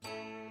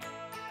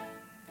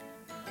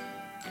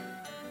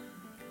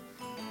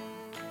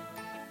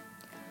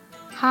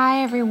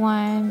Hi,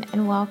 everyone,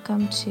 and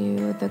welcome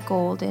to The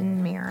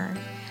Golden Mirror.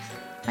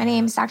 My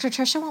name is Dr.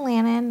 Tricia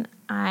Willannon.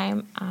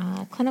 I'm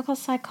a clinical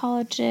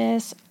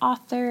psychologist,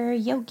 author,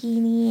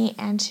 yogini,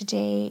 and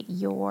today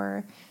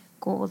your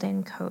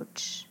golden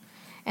coach.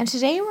 And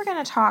today we're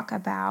going to talk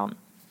about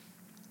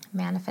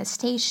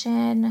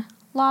manifestation,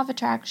 law of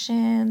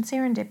attraction,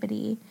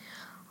 serendipity,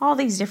 all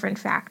these different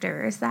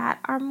factors that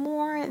are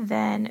more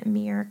than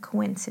mere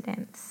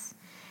coincidence.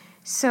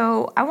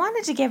 So I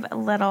wanted to give a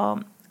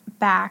little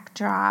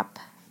backdrop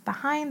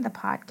behind the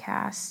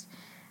podcast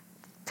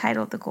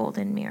titled The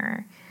Golden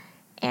Mirror.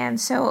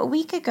 And so a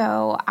week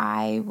ago,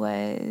 it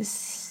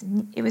was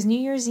New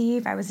Year's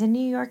Eve. I was in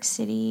New York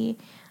City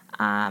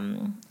at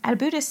a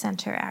Buddhist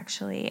center,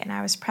 actually, and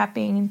I was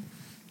prepping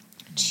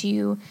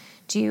to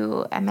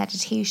do a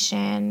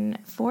meditation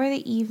for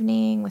the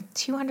evening with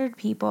 200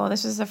 people.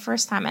 This was the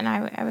first time, and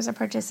I was a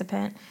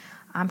participant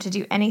to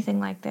do anything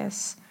like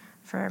this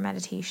for a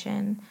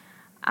meditation.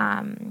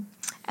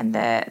 And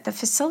the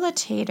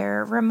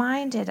facilitator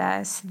reminded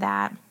us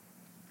that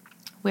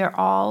we're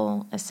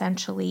all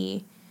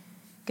essentially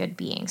good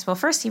beings. Well,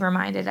 first he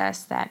reminded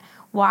us that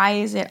why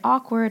is it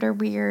awkward or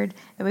weird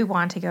that we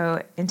want to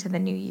go into the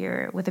new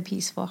year with a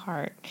peaceful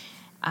heart?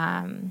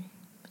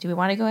 Do we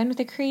want to go in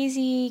with a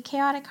crazy,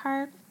 chaotic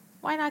heart?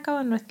 Why not go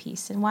in with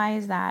peace? And why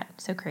is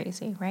that so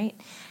crazy, right?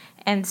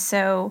 And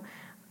so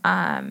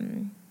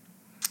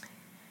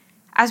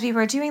as we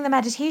were doing the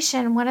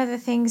meditation, one of the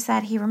things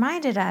that he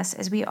reminded us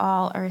is we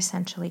all are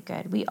essentially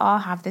good. We all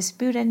have this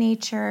Buddha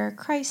nature,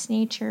 Christ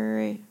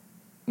nature,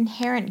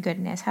 inherent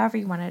goodness, however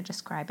you want to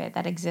describe it,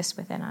 that exists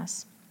within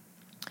us.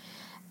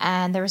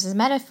 And there was this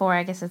metaphor,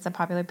 I guess it's a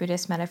popular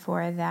Buddhist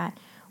metaphor, that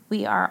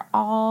we are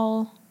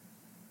all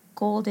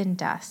golden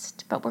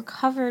dust, but we're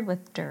covered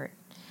with dirt.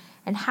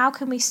 And how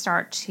can we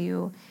start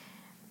to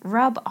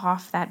rub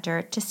off that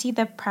dirt to see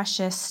the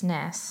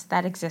preciousness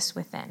that exists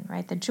within,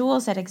 right? The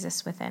jewels that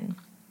exist within.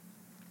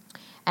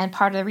 And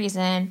part of the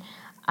reason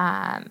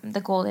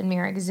the golden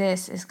mirror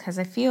exists is because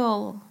I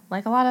feel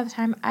like a lot of the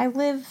time I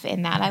live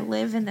in that. I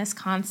live in this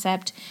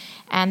concept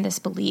and this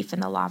belief in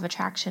the law of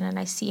attraction, and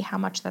I see how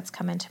much that's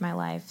come into my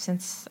life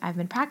since I've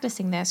been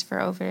practicing this for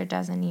over a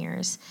dozen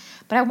years.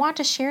 But I want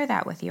to share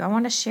that with you. I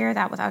want to share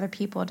that with other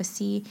people to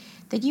see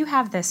that you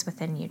have this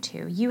within you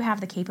too. You have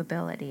the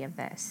capability of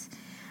this.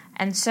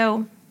 And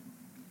so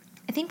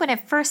I think when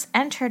it first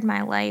entered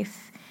my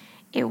life,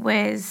 it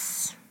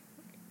was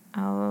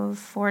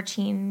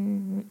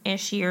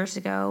 14-ish years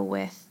ago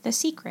with The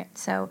Secret.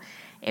 So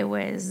it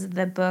was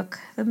the book,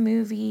 the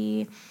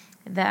movie,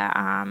 the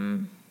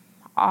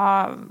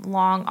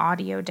long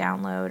audio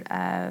download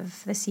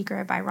of The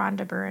Secret by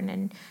Rhonda Byrne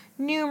and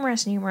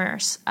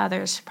numerous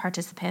other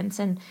participants.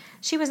 And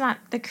she was not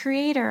the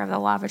creator of the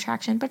law of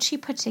attraction, but she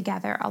put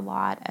together a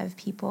lot of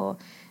people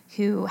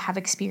who have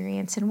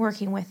experience in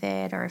working with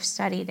it or have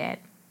studied it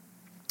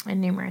in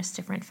numerous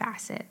different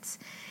facets.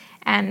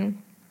 And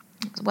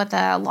what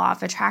the law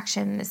of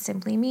attraction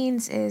simply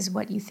means is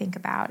what you think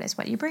about is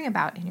what you bring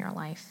about in your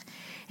life.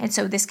 And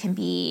so this can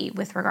be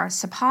with regards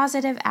to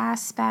positive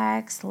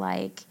aspects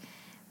like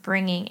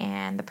bringing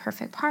in the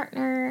perfect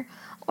partner,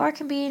 or it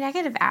can be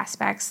negative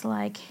aspects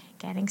like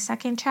getting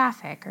stuck in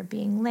traffic or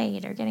being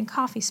late or getting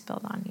coffee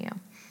spilled on you.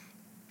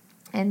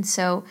 And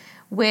so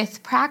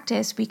with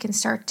practice, we can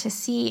start to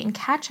see and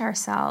catch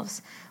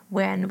ourselves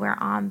when we're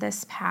on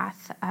this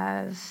path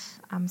of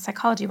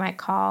psychology might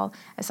call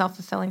a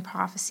self-fulfilling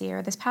prophecy,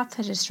 or this path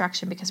to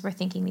destruction because we're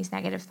thinking these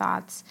negative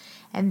thoughts.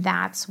 And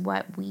that's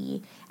what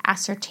we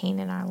ascertain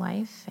in our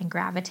life and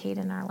gravitate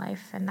in our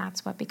life, and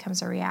that's what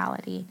becomes a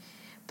reality.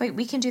 But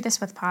we can do this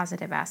with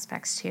positive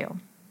aspects too.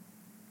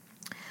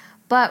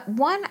 But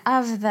one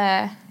of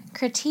the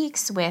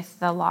critiques with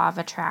the law of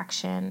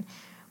attraction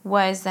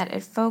was that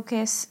it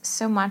focused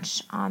so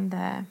much on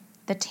the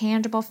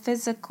tangible,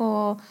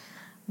 physical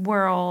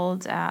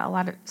world, a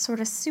lot of sort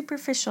of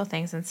superficial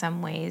things in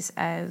some ways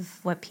of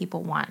what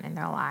people want in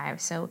their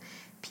lives. So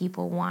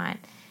people want,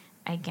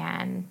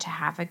 again, to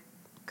have a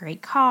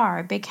great car,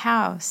 a big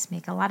house,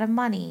 make a lot of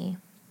money,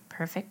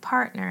 perfect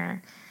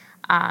partner.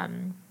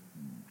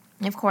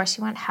 Of course,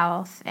 you want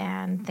health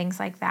and things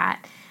like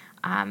that.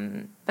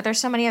 But there's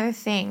so many other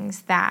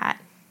things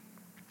that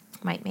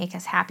might make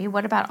us happy.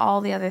 What about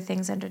all the other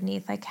things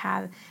underneath, like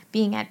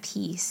being at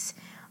peace,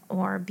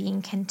 or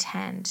being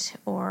content,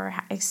 or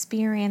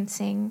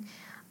experiencing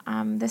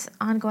this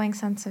ongoing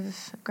sense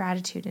of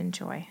gratitude and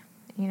joy,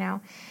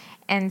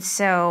 And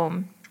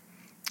so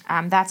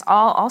that's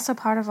all also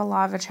part of a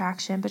law of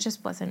attraction, but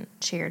just wasn't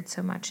shared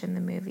so much in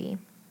the movie.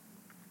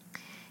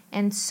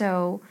 And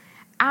so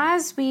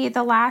as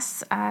the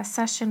last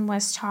session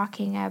was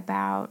talking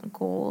about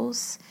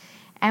goals,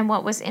 and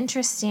what was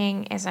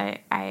interesting is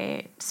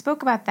I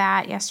spoke about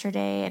that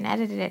yesterday and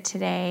edited it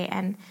today,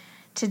 and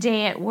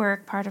today at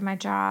work, part of my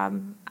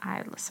job,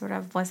 I sort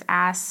of was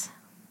asked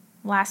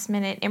last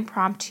minute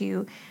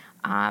impromptu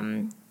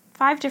 5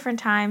 different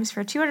times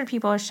for 200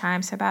 people each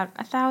time, so about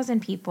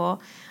 1,000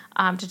 people,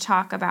 to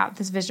talk about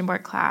this vision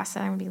board class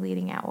that I'm going to be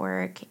leading at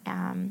work.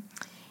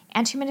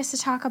 and 2 minutes to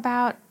talk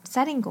about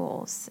setting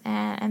goals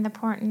and the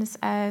importance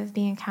of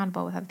being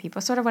accountable with other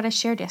people, sort of what I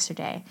shared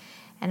yesterday.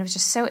 And it was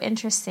just so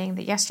interesting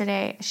that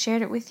yesterday I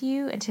shared it with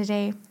you and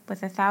today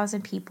with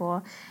 1,000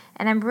 people.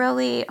 And I'm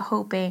really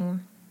hoping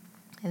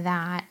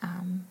that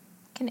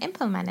can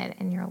implement it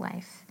in your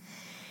life.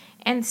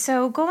 And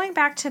so going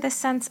back to the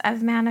sense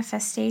of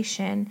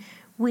manifestation,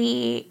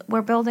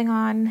 we're building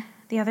on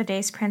the other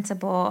day's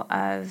principle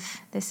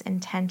of this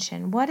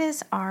intention. What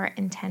is our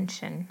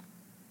intention,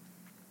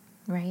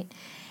 right?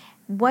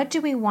 What do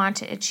we want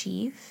to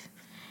achieve?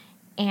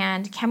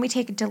 And can we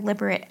take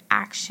deliberate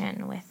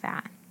action with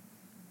that?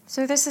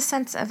 So there's a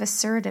sense of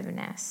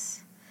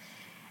assertiveness.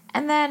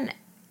 And then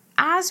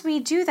as we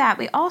do that,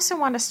 we also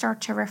want to start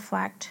to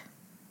reflect,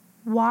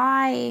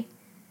 why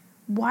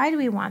do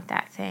we want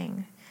that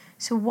thing?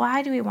 So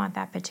why do we want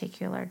that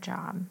particular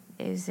job?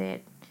 Is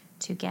it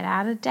to get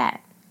out of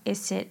debt?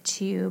 Is it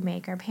to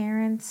make our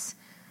parents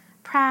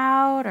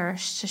proud or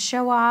to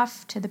show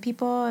off to the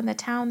people in the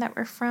town that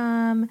we're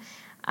from?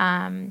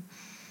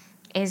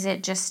 Is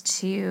it just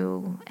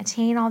to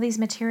attain all these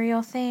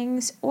material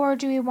things? Or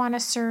do we want to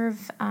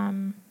serve,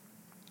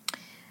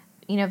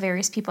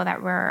 various people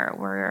that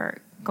we're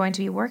going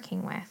to be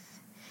working with?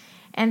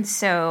 And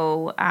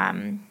so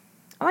I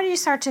want you to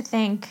start to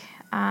think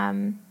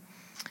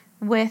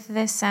with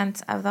this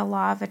sense of the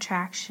law of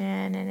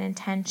attraction and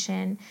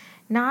intention,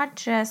 not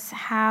just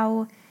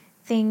how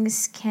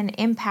things can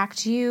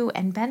impact you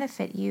and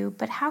benefit you,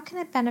 but how can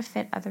it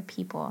benefit other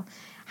people?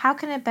 How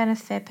can it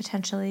benefit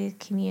potentially the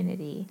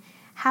community?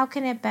 How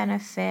can it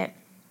benefit,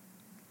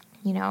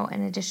 in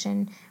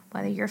addition,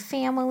 whether your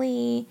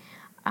family,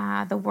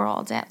 the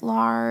world at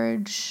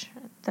large,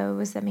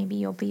 those that maybe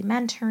you'll be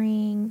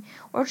mentoring,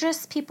 or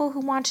just people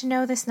who want to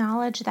know this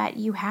knowledge that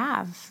you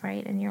have,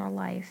 right, in your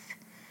life.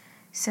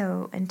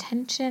 So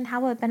intention, how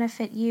will it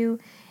benefit you?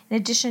 In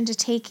addition to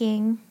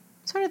taking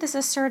sort of this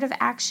assertive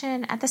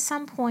action, at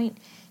some point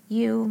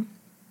you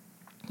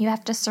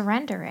have to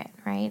surrender it,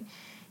 right?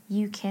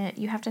 You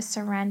have to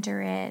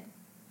surrender it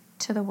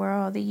to the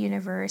world, the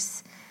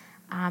universe,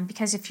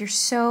 because if you're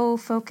so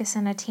focused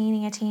on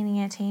attaining,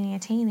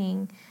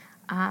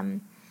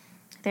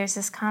 there's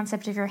this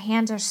concept of your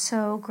hands are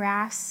so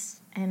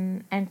grasped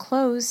and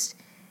closed,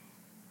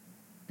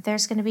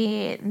 there's going to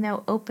be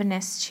no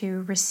openness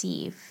to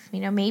receive.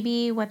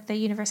 Maybe what the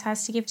universe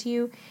has to give to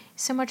you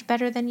is so much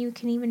better than you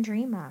can even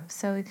dream of.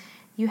 So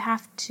you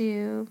have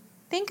to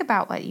think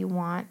about what you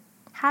want,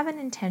 have an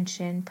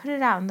intention, put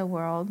it out in the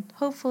world.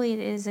 Hopefully it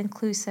is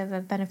inclusive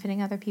of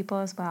benefiting other people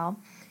as well.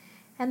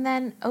 And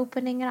then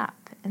opening it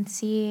up and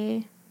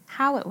see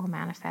how it will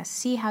manifest,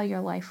 see how your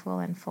life will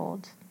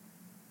unfold.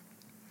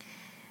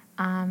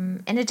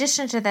 In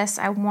addition to this,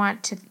 I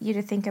want you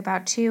to think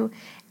about too,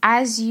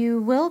 as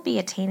you will be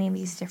attaining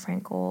these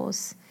different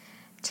goals,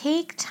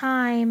 take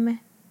time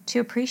to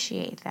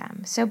appreciate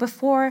them. So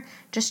before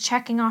just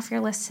checking off your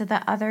list to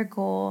the other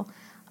goal,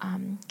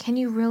 can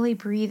you really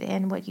breathe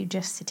in what you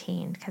just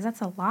attained? Because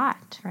that's a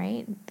lot,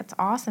 right? That's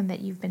awesome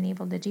that you've been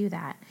able to do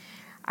that.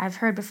 I've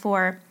heard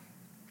before,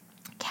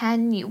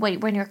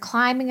 when you're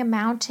climbing a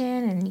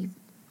mountain and you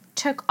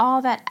took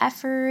all that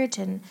effort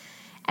and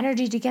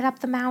energy to get up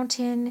the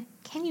mountain,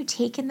 can you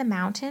take in the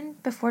mountain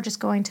before just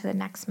going to the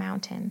next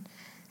mountain?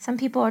 Some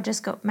people are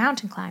just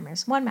mountain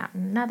climbers, one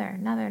mountain,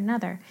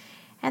 another.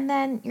 And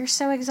then you're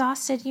so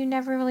exhausted, you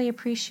never really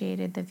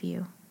appreciated the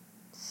view.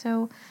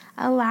 So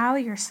allow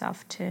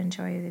yourself to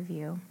enjoy the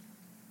view.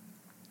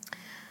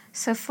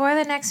 So for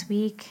the next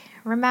week,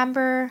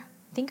 remember,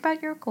 think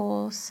about your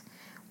goals.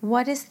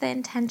 What is the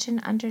intention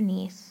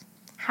underneath?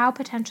 How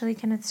potentially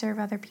can it serve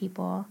other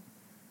people?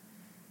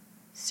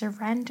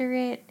 Surrender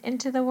it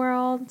into the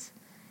world,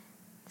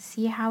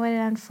 see how it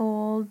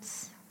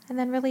unfolds, and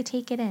then really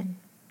take it in.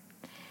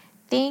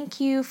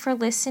 Thank you for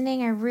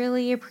listening. I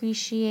really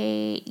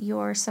appreciate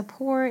your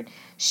support.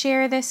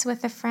 Share this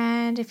with a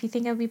friend. If you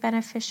think it would be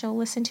beneficial,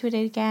 listen to it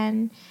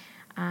again.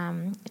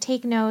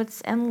 Take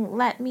notes and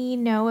let me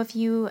know if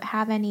you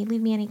have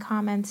leave me any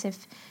comments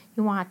if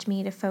you want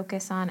me to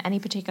focus on any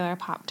particular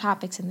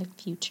topics in the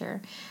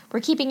future. We're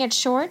keeping it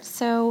short,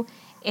 so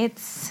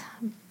it's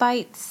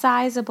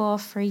bite-sizable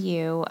for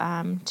you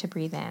to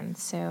breathe in.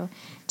 So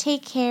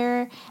take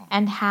care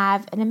and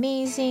have an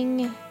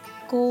amazing,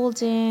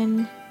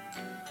 golden,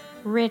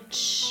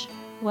 rich,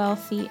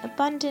 wealthy,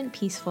 abundant,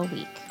 peaceful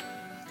week.